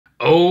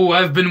Oh,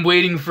 I've been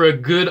waiting for a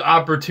good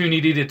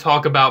opportunity to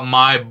talk about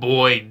my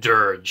boy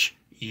Durge.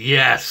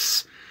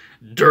 Yes,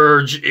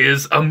 Durge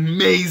is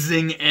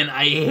amazing, and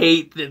I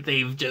hate that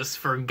they've just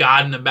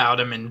forgotten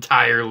about him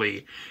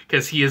entirely,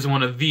 because he is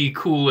one of the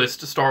coolest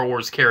Star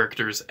Wars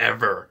characters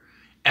ever.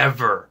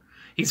 Ever.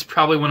 He's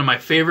probably one of my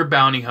favorite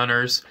bounty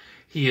hunters.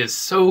 He is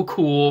so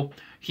cool.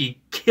 He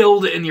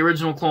killed it in the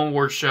original Clone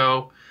Wars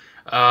show.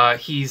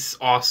 He's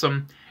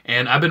awesome.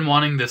 And I've been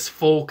wanting this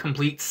full,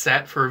 complete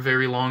set for a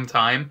very long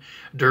time.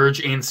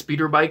 Durge and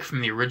Speeder Bike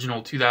from the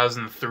original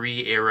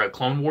 2003 era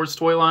Clone Wars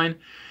toy line.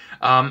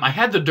 I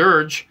had the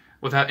Durge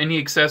without any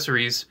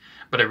accessories,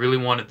 but I really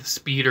wanted the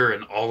speeder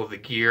and all of the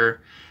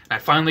gear. I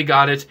finally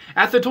got it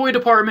at the toy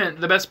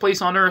department, the best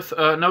place on earth.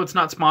 No, it's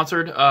not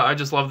sponsored. I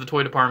just love the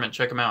toy department.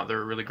 Check them out.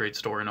 They're a really great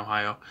store in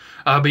Ohio.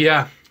 But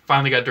yeah,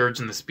 finally got Durge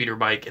and the Speeder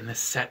Bike, and this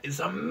set is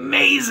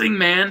amazing,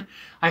 man.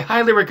 I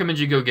highly recommend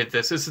you go get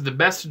this. This is the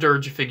best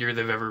Durge figure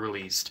they've ever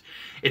released.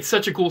 It's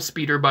such a cool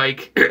speeder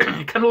bike.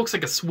 It kind of looks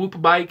like a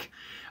Swoop bike.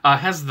 It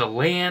has the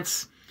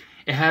lance.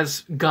 It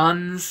has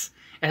guns.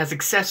 It has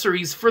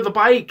accessories for the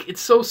bike.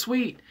 It's so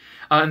sweet.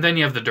 And then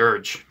you have the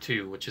Durge,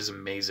 too, which is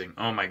amazing.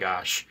 Oh, my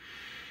gosh.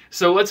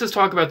 So let's just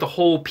talk about the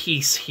whole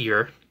piece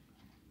here.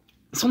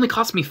 This only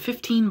cost me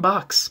 15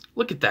 bucks.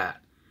 Look at that.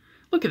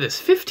 Look at this.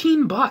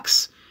 15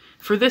 bucks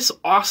for this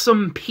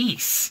awesome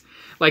piece.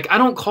 Like, I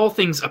don't call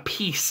things a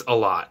piece a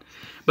lot,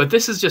 but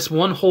this is just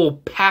one whole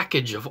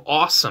package of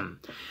awesome.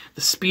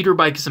 The speeder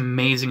bike is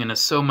amazing and has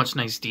so much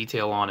nice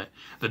detail on it.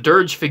 The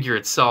Durge figure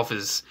itself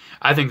is,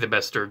 I think, the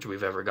best Durge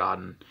we've ever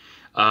gotten.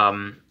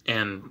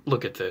 And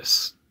look at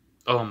this.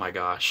 Oh my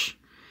gosh.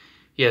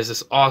 He has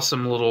this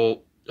awesome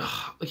little...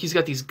 he's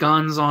got these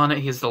guns on it.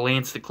 He has the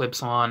lance that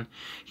clips on.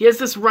 He has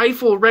this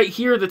rifle right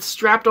here that's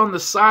strapped on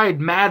the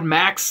side, Mad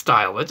Max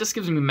style. That just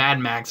gives me Mad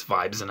Max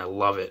vibes, and I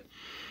love it.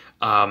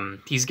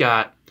 He's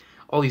got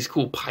all these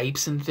cool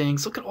pipes and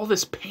things. Look at all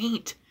this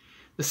paint.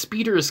 The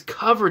speeder is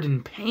covered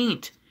in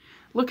paint.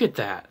 Look at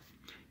that.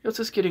 Let's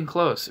just get in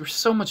close. There's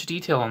so much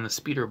detail on the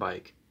speeder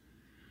bike.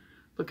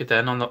 Look at that.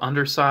 And on the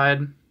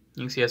underside, you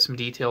can see it has some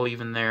detail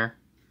even there.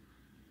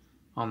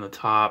 On the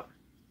top,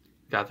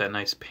 got that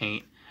nice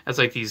paint. Has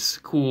like these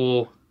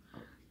cool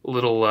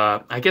little,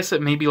 I guess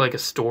it may be like a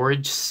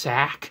storage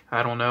sack.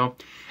 I don't know.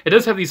 It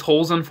does have these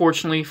holes,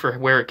 unfortunately, for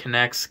where it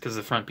connects, because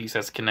the front piece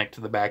has to connect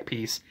to the back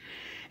piece.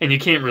 And you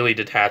can't really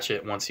detach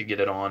it once you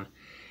get it on.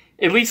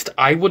 At least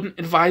I wouldn't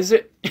advise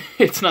it.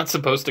 It's not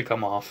supposed to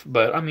come off,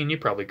 but, I mean, you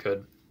probably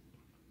could.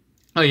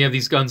 Oh, you have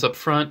these guns up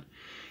front.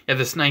 You have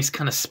this nice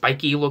kind of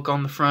spiky look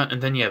on the front,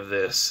 and then you have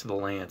this, the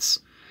lance.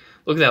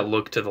 Look at that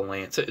look to the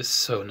lance. It is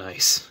so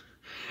nice.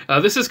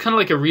 This is kind of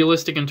like a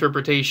realistic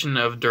interpretation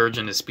of Durge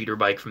and his speeder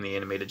bike from the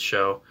animated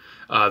show.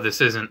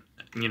 This isn't,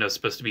 you know,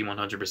 supposed to be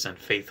 100%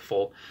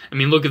 faithful. I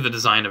mean, look at the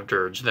design of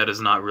Durge. That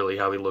is not really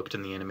how he looked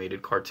in the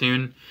animated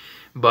cartoon.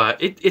 But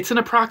it's an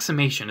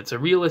approximation. It's a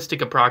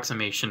realistic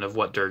approximation of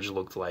what Durge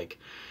looked like.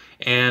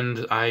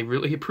 And I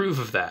really approve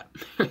of that.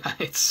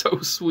 It's so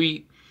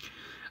sweet.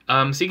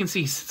 So you can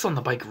see he sits on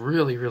the bike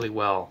really, really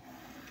well.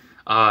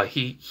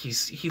 He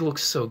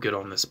looks so good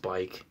on this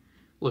bike.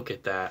 Look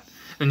at that.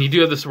 And you do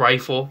have this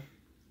rifle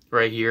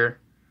right here,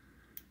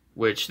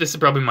 which this is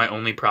probably my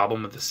only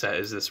problem with the set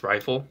is this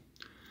rifle.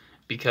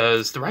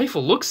 Because the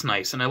rifle looks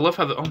nice, and I love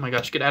how the... Oh my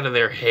gosh, get out of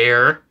there,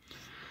 hair.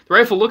 The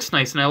rifle looks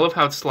nice, and I love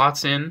how it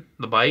slots in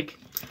the bike.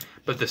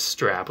 But this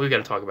strap, we got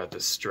to talk about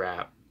this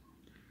strap.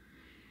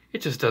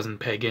 It just doesn't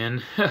peg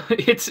in.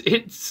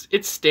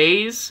 It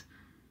stays,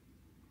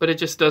 but it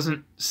just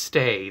doesn't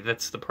stay.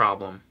 That's the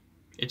problem.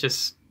 It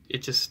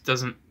just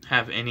doesn't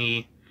have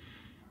any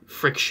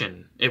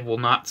friction. It will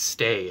not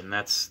stay, and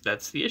that's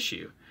the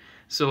issue.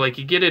 So like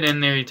you get it in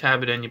there, you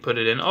tab it in, you put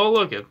it in. Oh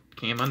look, it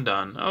came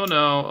undone. Oh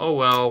no, oh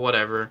well,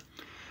 whatever.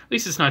 At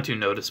least it's not too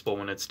noticeable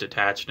when it's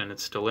detached and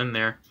it's still in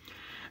there.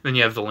 Then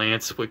you have the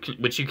lance,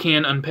 which you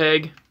can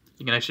unpeg.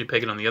 You can actually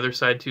peg it on the other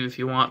side too if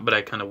you want, but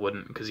I kind of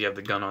wouldn't because you have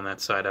the gun on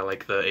that side. I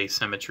like the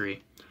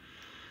asymmetry.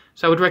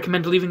 So I would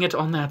recommend leaving it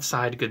on that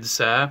side, good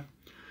sir.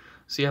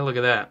 So yeah, look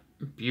at that.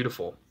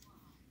 Beautiful.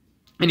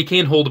 And you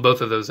can hold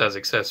both of those as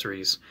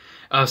accessories.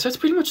 So that's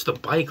pretty much the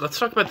bike. Let's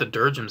talk about the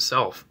Durge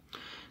himself.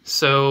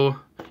 So,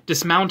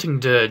 dismounting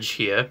Durge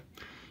here,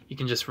 you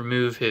can just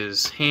remove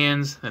his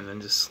hands and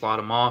then just slot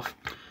them off.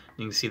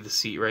 You can see the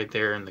seat right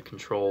there and the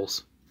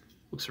controls.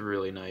 Looks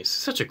really nice.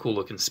 Such a cool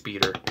looking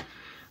speeder.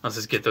 Let's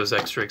just get those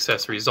extra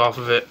accessories off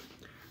of it.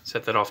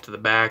 Set that off to the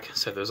back,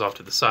 set those off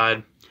to the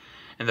side.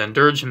 And then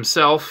Durge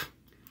himself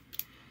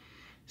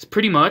is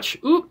pretty much...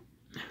 Oop!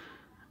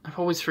 I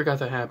always forgot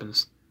that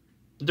happens.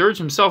 Durge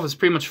himself is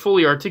pretty much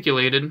fully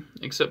articulated,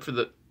 except for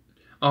the...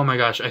 Oh my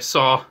gosh,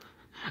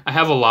 I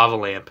have a lava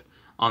lamp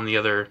on the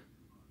other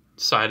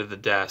side of the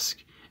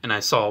desk, and I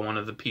saw one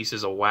of the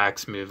pieces of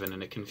wax moving,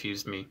 and it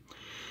confused me.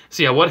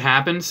 So yeah, what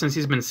happened, since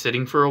he's been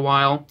sitting for a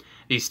while,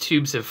 these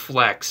tubes have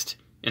flexed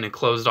in a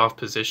closed-off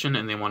position,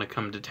 and they want to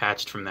come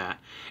detached from that.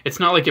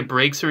 It's not like it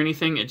breaks or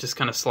anything, it just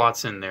kind of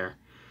slots in there.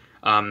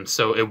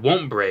 So it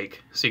won't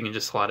break, so you can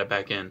just slot it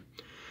back in.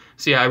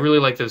 So yeah, I really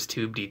like those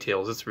tube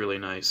details. It's really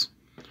nice.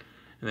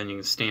 And then you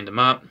can stand him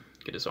up,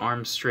 get his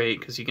arms straight,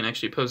 because he can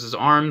actually pose his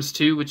arms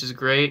too, which is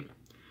great.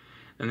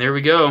 And there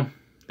we go.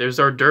 There's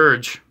our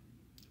Durge.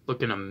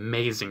 Looking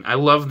amazing. I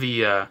love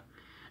the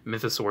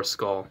mythosaur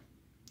skull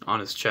on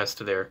his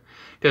chest there,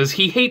 because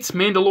he hates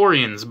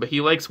Mandalorians, but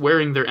he likes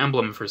wearing their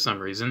emblem for some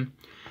reason.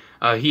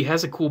 He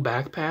has a cool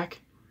backpack,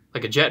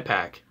 like a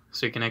jetpack,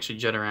 so he can actually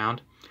jet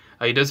around.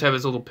 He does have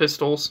his little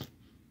pistols,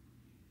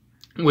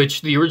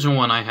 which the original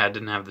one I had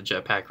didn't have the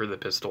jetpack or the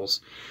pistols.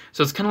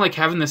 So it's kind of like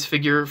having this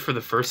figure for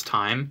the first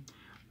time,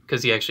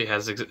 because he actually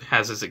has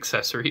his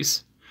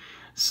accessories.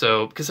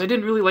 So, because I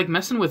didn't really like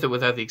messing with it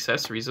without the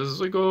accessories. I was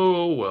like,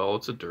 oh, well,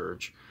 it's a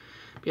Durge.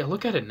 But yeah,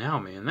 look at it now,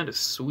 man. That is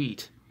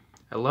sweet.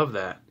 I love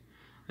that.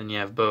 Then you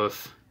have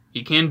both.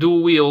 He can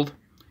dual wield.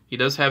 He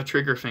does have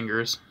trigger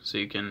fingers, so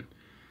you can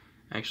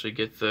actually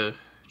get the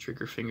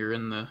trigger finger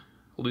in the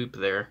loop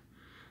there.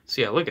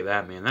 So yeah, look at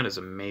that, man. That is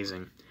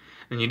amazing.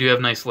 And you do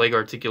have nice leg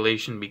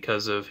articulation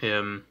because of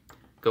him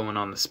going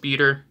on the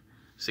speeder.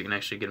 So you can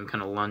actually get him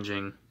kind of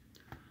lunging.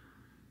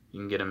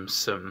 You can get him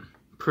some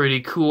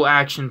pretty cool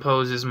action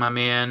poses, my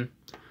man.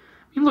 I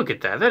mean, look at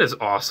that. That is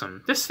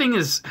awesome. This thing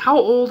is how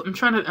old? I'm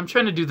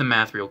trying to do the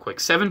math real quick.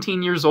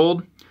 17 years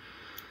old.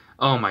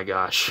 Oh my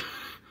gosh.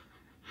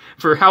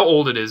 For how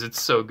old it is,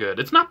 it's so good.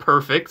 It's not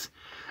perfect.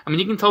 I mean,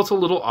 you can tell it's a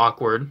little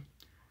awkward.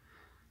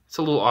 It's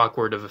a little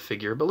awkward of a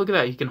figure, but look at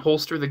that. You can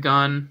holster the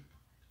gun.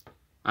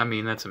 I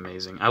mean, that's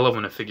amazing. I love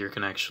when a figure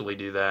can actually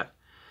do that.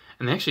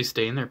 And they actually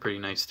stay in there pretty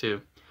nice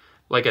too.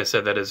 Like I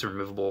said, that is a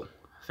removable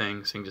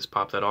thing, so you can just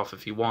pop that off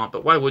if you want,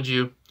 but why would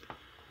you?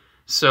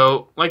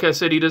 So, like I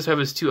said, he does have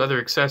his two other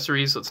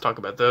accessories. Let's talk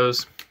about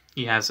those.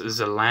 He has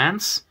the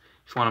lance.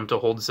 If you want him to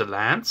hold the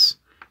lance,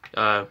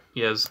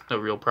 he has no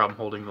real problem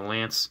holding the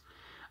lance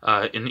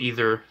in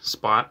either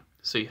spot,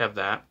 so you have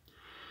that.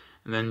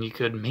 And then you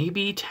could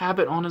maybe tab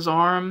it on his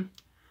arm.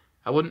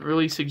 I wouldn't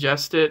really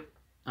suggest it.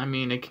 I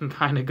mean, it can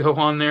kind of go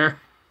on there,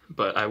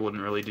 but I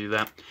wouldn't really do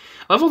that.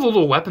 I love all the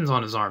little weapons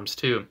on his arms,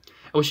 too.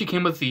 I wish he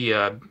came with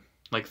the,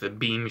 like the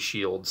beam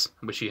shields.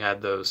 I wish he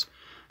had those.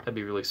 That'd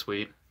be really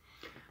sweet.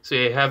 So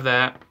yeah, you have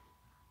that.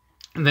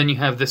 And then you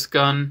have this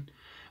gun,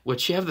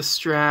 which you have the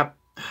strap.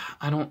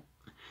 The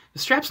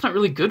strap's not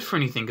really good for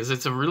anything, because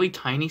it's a really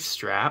tiny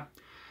strap.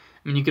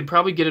 I mean, you could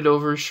probably get it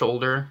over his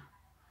shoulder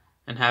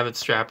and have it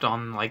strapped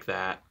on like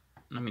that.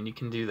 I mean, you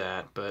can do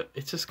that, but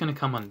it's just going to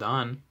come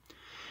undone.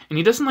 And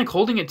he doesn't like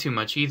holding it too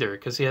much either,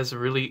 because he has a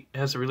really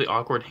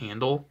awkward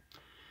handle.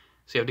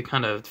 So you have to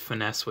kind of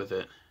finesse with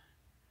it.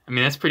 I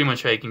mean, that's pretty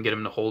much how you can get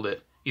him to hold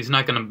it. He's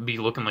not going to be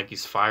looking like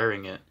he's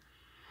firing it,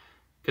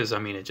 because, I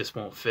mean, it just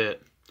won't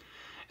fit.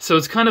 So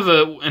it's kind of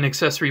an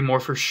accessory more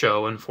for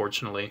show,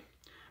 unfortunately.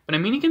 But, I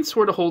mean, he can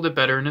sort of hold it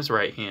better in his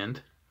right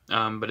hand,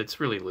 but it's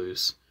really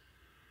loose.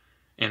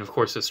 And, of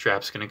course, the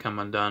strap's going to come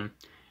undone,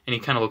 and he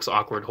kind of looks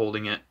awkward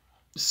holding it.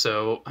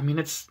 So, I mean,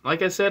 it's,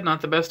 like I said,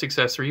 not the best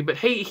accessory, but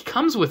hey, he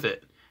comes with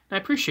it, and I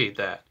appreciate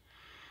that.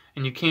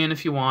 And you can,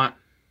 if you want,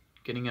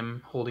 getting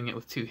him holding it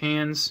with two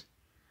hands.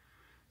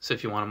 So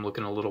if you want him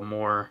looking a little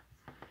more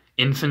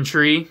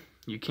infantry,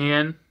 you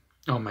can.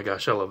 Oh my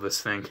gosh, I love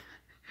this thing.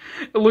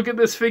 Look at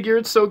this figure,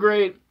 it's so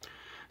great.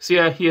 So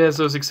yeah, he has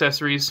those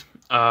accessories.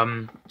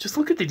 Just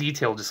look at the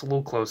detail just a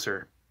little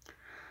closer.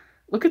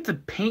 Look at the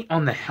paint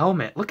on the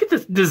helmet. Look at the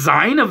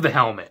design of the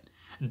helmet.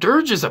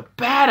 Durge is a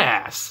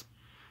badass.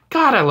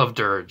 God, I love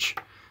Durge.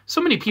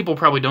 So many people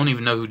probably don't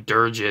even know who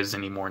Durge is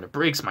anymore, and it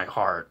breaks my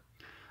heart.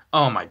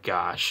 Oh my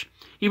gosh.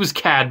 He was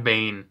Cad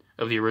Bane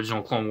of the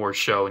original Clone Wars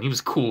show, and he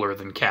was cooler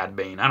than Cad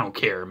Bane. I don't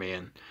care,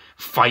 man.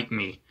 Fight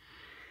me.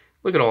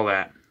 Look at all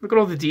that. Look at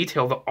all the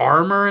detail, the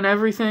armor and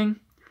everything.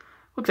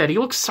 Look at that. He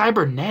looks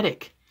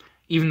cybernetic.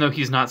 Even though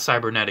he's not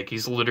cybernetic,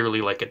 he's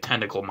literally like a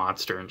tentacle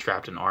monster and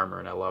trapped in armor,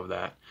 and I love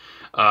that.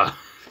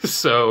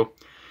 So,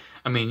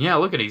 I mean, yeah,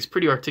 look at it. He's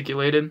pretty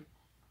articulated.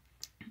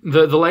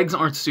 The legs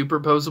aren't super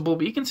posable,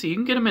 but you can see you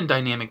can get him in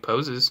dynamic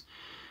poses.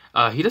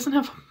 He doesn't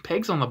have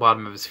pegs on the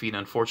bottom of his feet,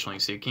 unfortunately,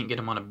 so you can't get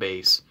him on a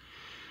base.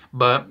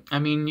 But, I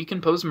mean, you can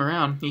pose him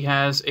around. He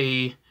has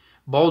a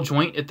ball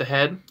joint at the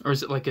head, or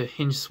is it like a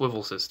hinge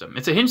swivel system?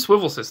 It's a hinge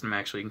swivel system,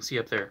 actually. You can see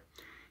up there.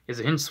 He has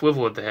a hinge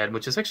swivel at the head,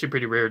 which is actually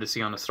pretty rare to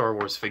see on a Star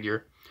Wars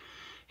figure.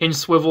 Hinge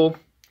swivel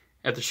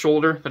at the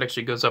shoulder that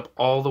actually goes up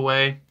all the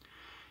way.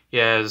 He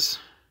has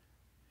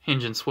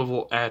hinge and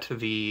swivel at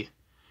the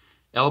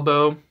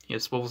elbow. He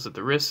has swivels at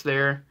the wrist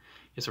there.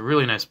 He has a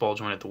really nice ball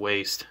joint at the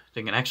waist.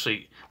 They can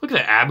actually look at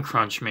the ab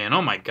crunch, man.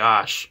 Oh my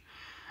gosh.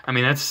 I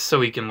mean, that's so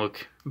he can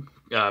look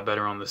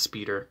better on the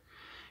speeder.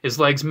 His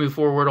legs move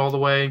forward all the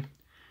way.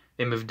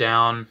 They move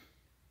down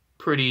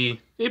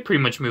they pretty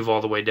much move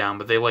all the way down,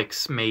 but they like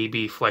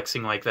maybe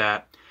flexing like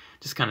that.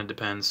 Just kind of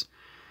depends.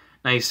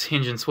 Nice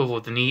hinge and swivel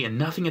at the knee, and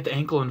nothing at the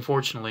ankle,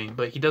 unfortunately,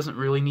 but he doesn't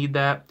really need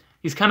that.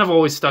 He's kind of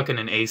always stuck in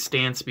an A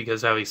stance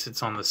because how he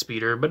sits on the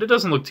speeder, but it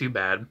doesn't look too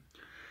bad.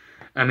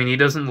 I mean, he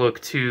doesn't look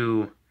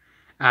too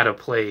out of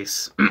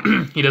place.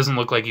 He doesn't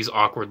look like he's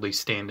awkwardly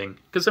standing.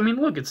 Because, I mean,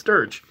 look, it's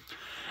Durge.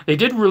 They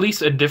did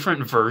release a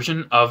different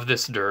version of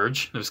this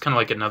Durge. It was kind of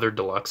like another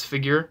deluxe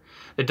figure.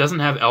 It doesn't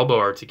have elbow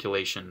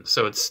articulation,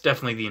 so it's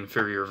definitely the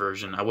inferior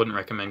version. I wouldn't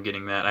recommend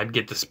getting that. I'd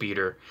get the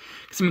speeder.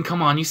 Because, I mean,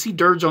 come on, you see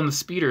Durge on the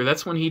speeder.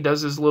 That's when he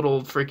does his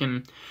little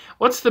freaking...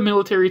 What's the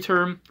military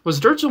term? Was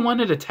Durge the one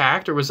that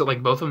attacked, or was it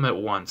like both of them at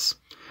once?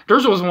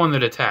 Durge was the one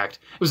that attacked.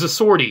 It was a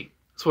sortie.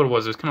 That's what it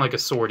was. It was kind of like a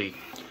sortie.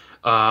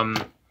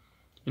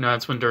 You know,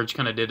 that's when Durge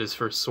kind of did his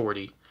first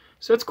sortie.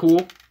 So that's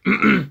cool.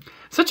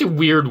 Such a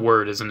weird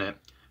word, isn't it?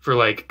 For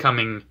like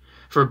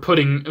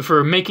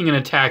for making an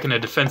attack in a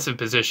defensive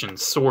position.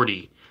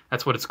 Sortie.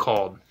 That's what it's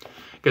called.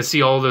 Because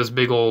see, all those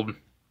big old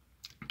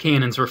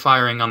cannons were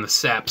firing on the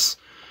Seps.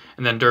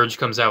 And then Durge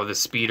comes out with his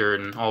speeder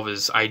and all of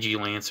his IG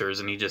Lancers,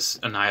 and he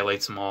just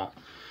annihilates them all.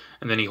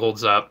 And then he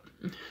holds up.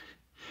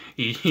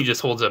 He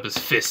just holds up his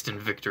fist in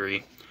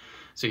victory.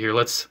 So here,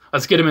 let's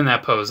get him in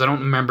that pose. I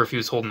don't remember if he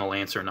was holding the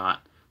lance or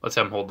not. Let's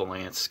have him hold the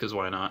lance, because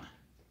why not?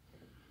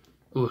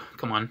 Ooh,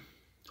 come on.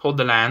 Hold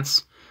the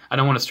lance. I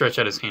don't want to stretch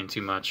out his hand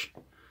too much.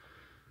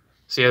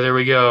 So yeah, there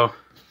we go.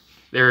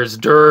 There's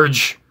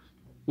Durge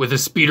with a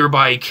speeder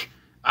bike.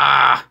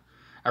 Ah,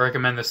 I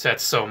recommend this set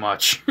so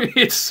much.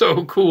 It's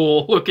so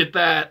cool. Look at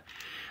that.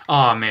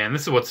 Oh man,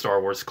 this is what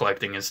Star Wars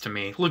collecting is to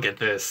me. Look at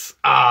this.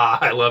 Ah,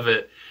 I love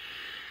it.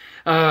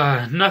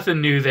 Nothing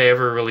new they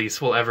ever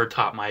release will ever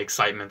top my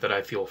excitement that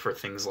I feel for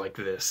things like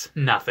this.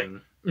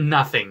 Nothing.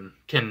 Nothing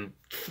can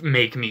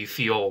make me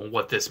feel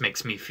what this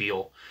makes me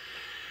feel.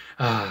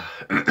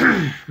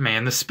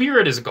 Man, the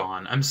spirit is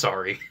gone. I'm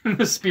sorry.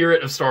 The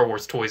spirit of Star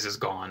Wars toys is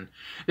gone.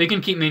 They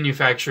can keep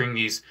manufacturing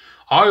these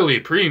highly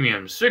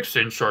premium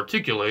 6-inch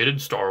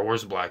articulated Star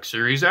Wars Black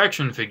Series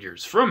action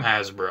figures from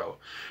Hasbro,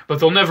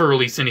 but they'll never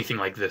release anything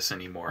like this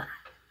anymore.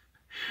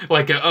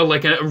 like a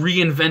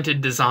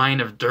reinvented design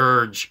of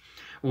Durge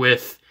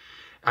with,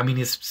 I mean,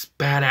 his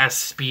badass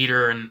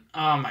speeder, and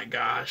oh my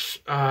gosh,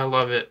 I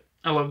love it.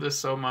 I love this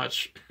so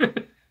much.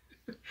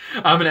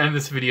 I'm going to end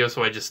this video,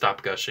 so I just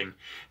stopped gushing.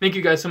 Thank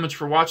you guys so much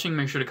for watching.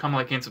 Make sure to comment,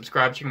 like, and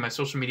subscribe. Check out my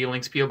social media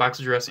links, PO box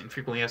address, and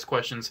frequently asked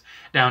questions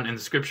down in the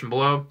description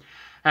below.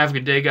 Have a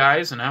good day,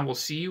 guys, and I will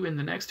see you in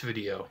the next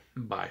video.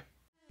 Bye.